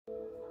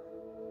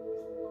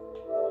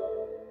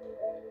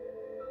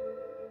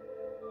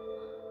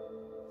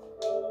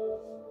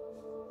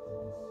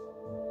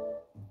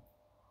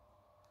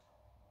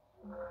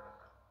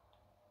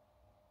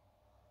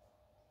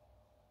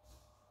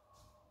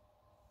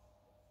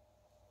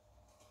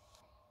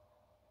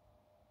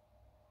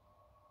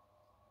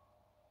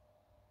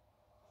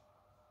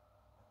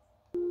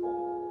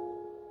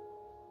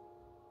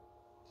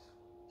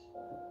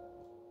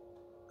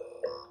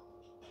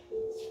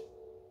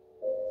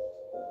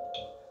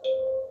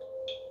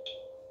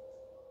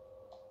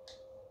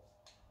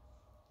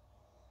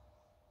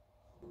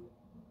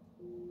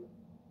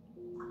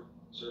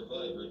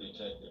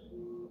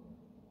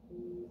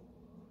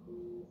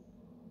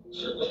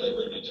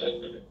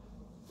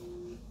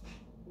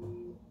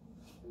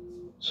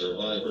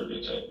Survivor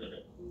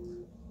detected.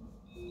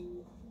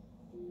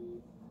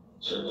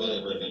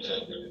 Survivor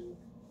detected.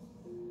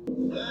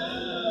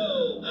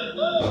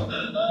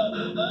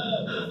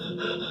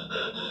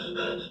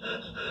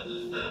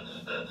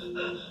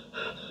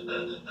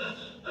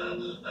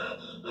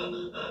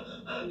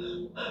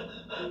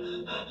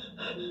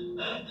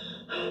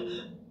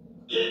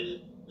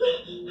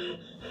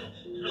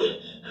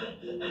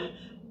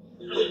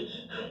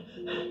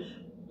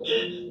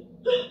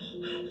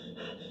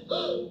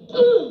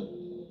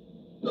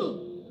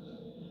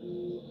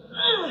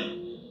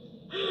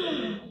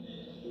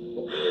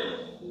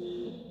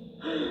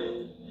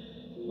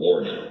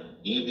 Warning,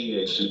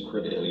 EVA suit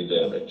critically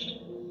damaged.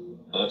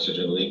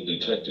 Oxygen leak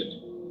detected.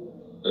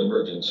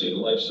 Emergency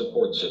life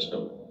support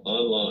system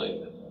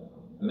online.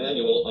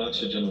 Manual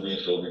oxygen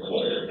refill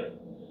required.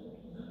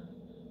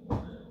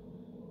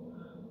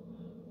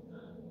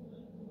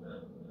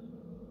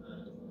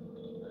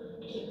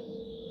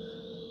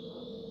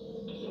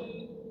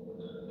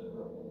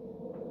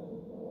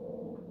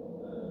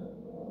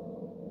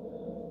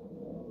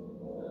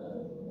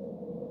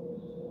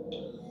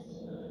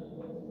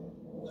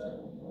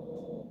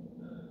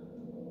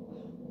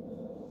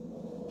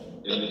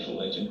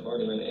 Initializing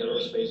Hardeman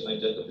Aerospace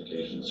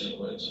identification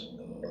sequence.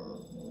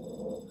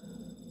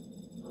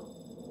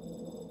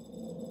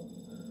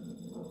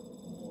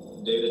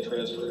 Data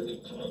transfer in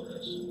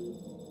progress.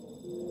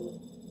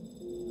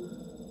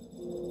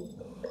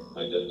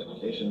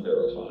 Identification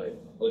verified.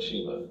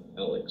 Oshima,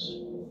 Alex.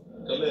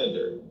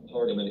 Commander,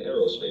 Hardeman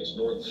Aerospace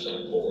North Star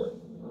 4.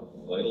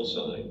 Vital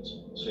signs,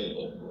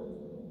 stable.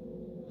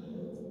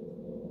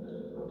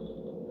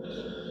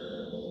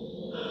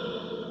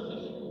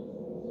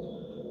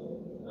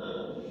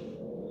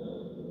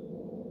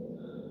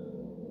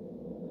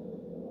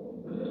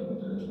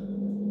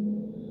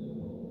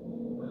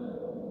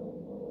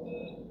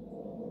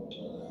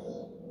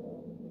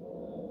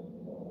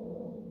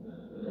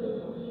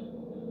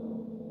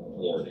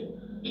 Warning,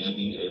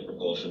 EVA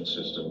propulsion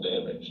system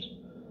damaged.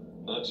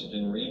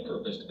 Oxygen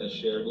repurposed as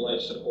shared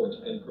life support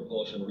and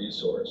propulsion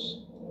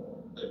resource.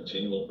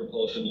 Continual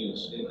propulsion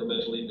use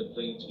incrementally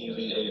depletes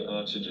EVA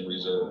oxygen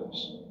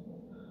reserves.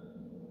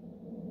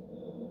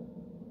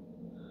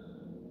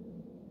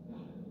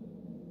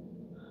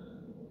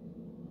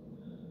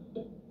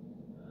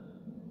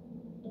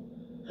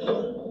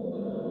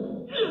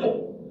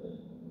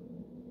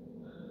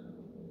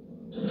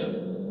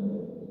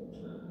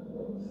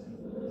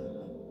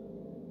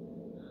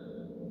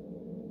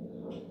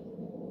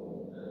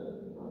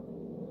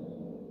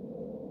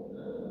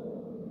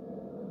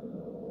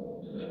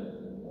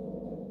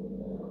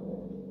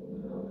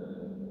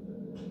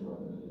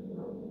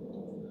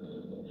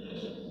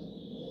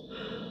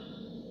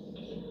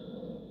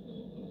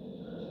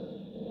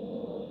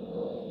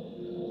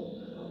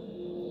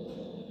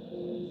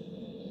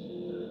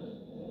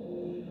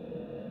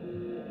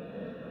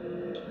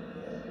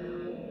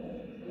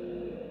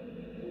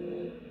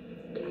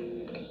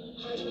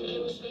 Hardeman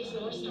Aerospace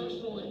North Star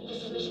 4,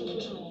 this is Mission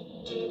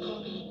Control. Do you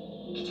copy?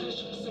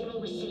 Catastrophe signal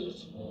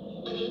received.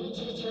 Unable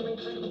to determine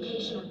current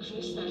location or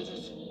crew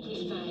status.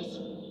 Please advise.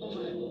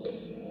 Over.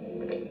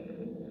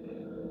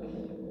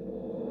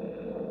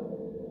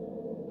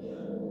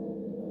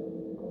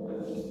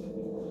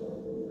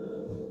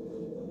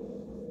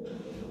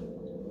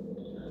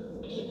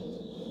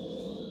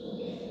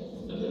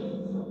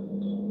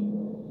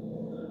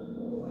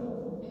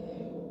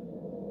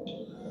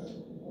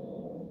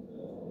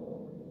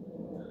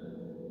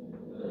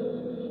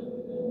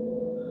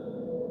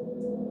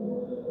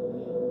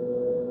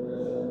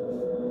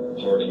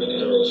 Hardeman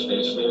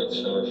Aerospace North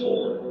Star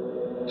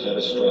 4.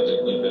 Catastrophic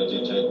event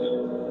detected.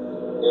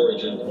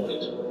 Origin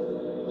point.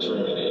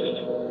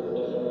 Terminated.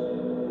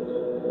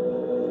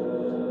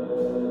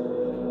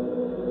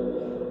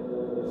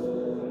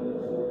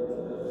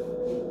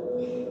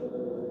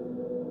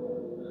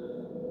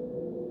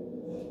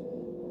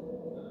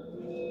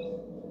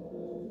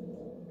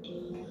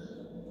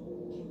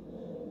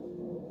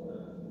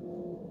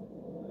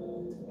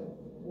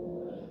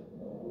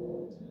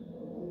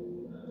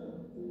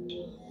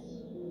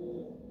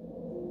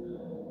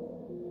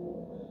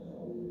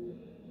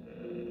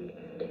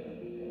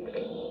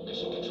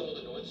 Mission Control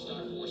to North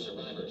Star 4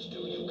 survivors. Do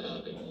you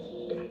copy?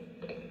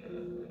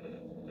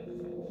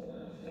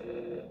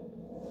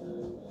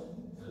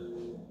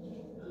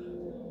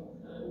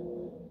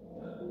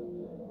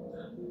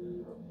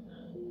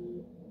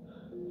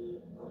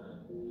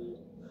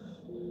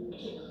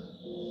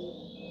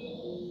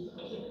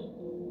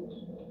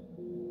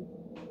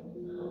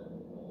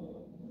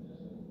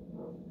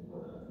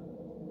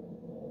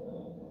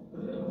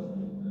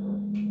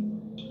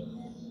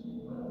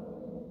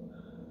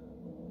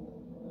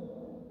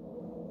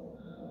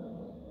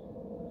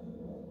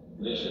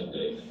 Mission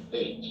date,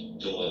 8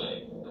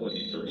 July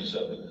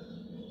 2037.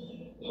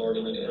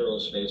 Hardeman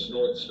Aerospace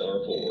North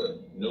Star 4.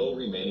 No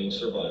remaining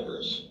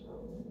survivors.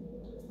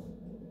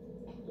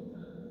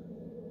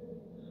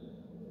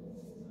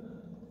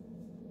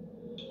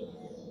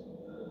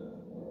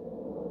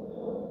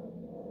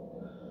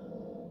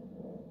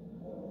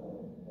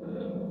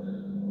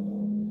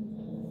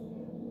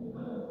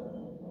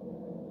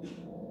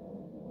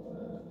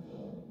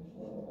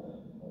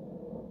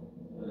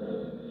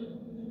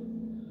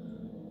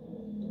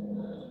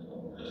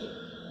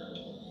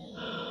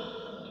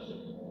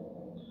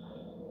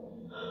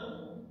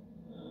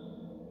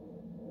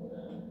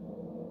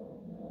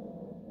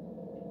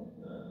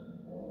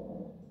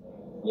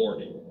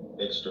 Warning.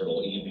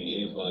 External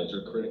EVA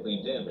visor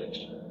critically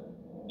damaged.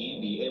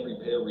 EVA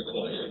repair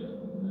required.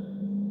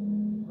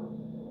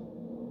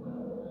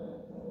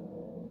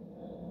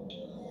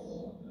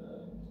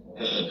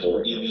 Head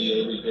for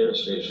EVA repair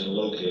station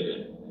located.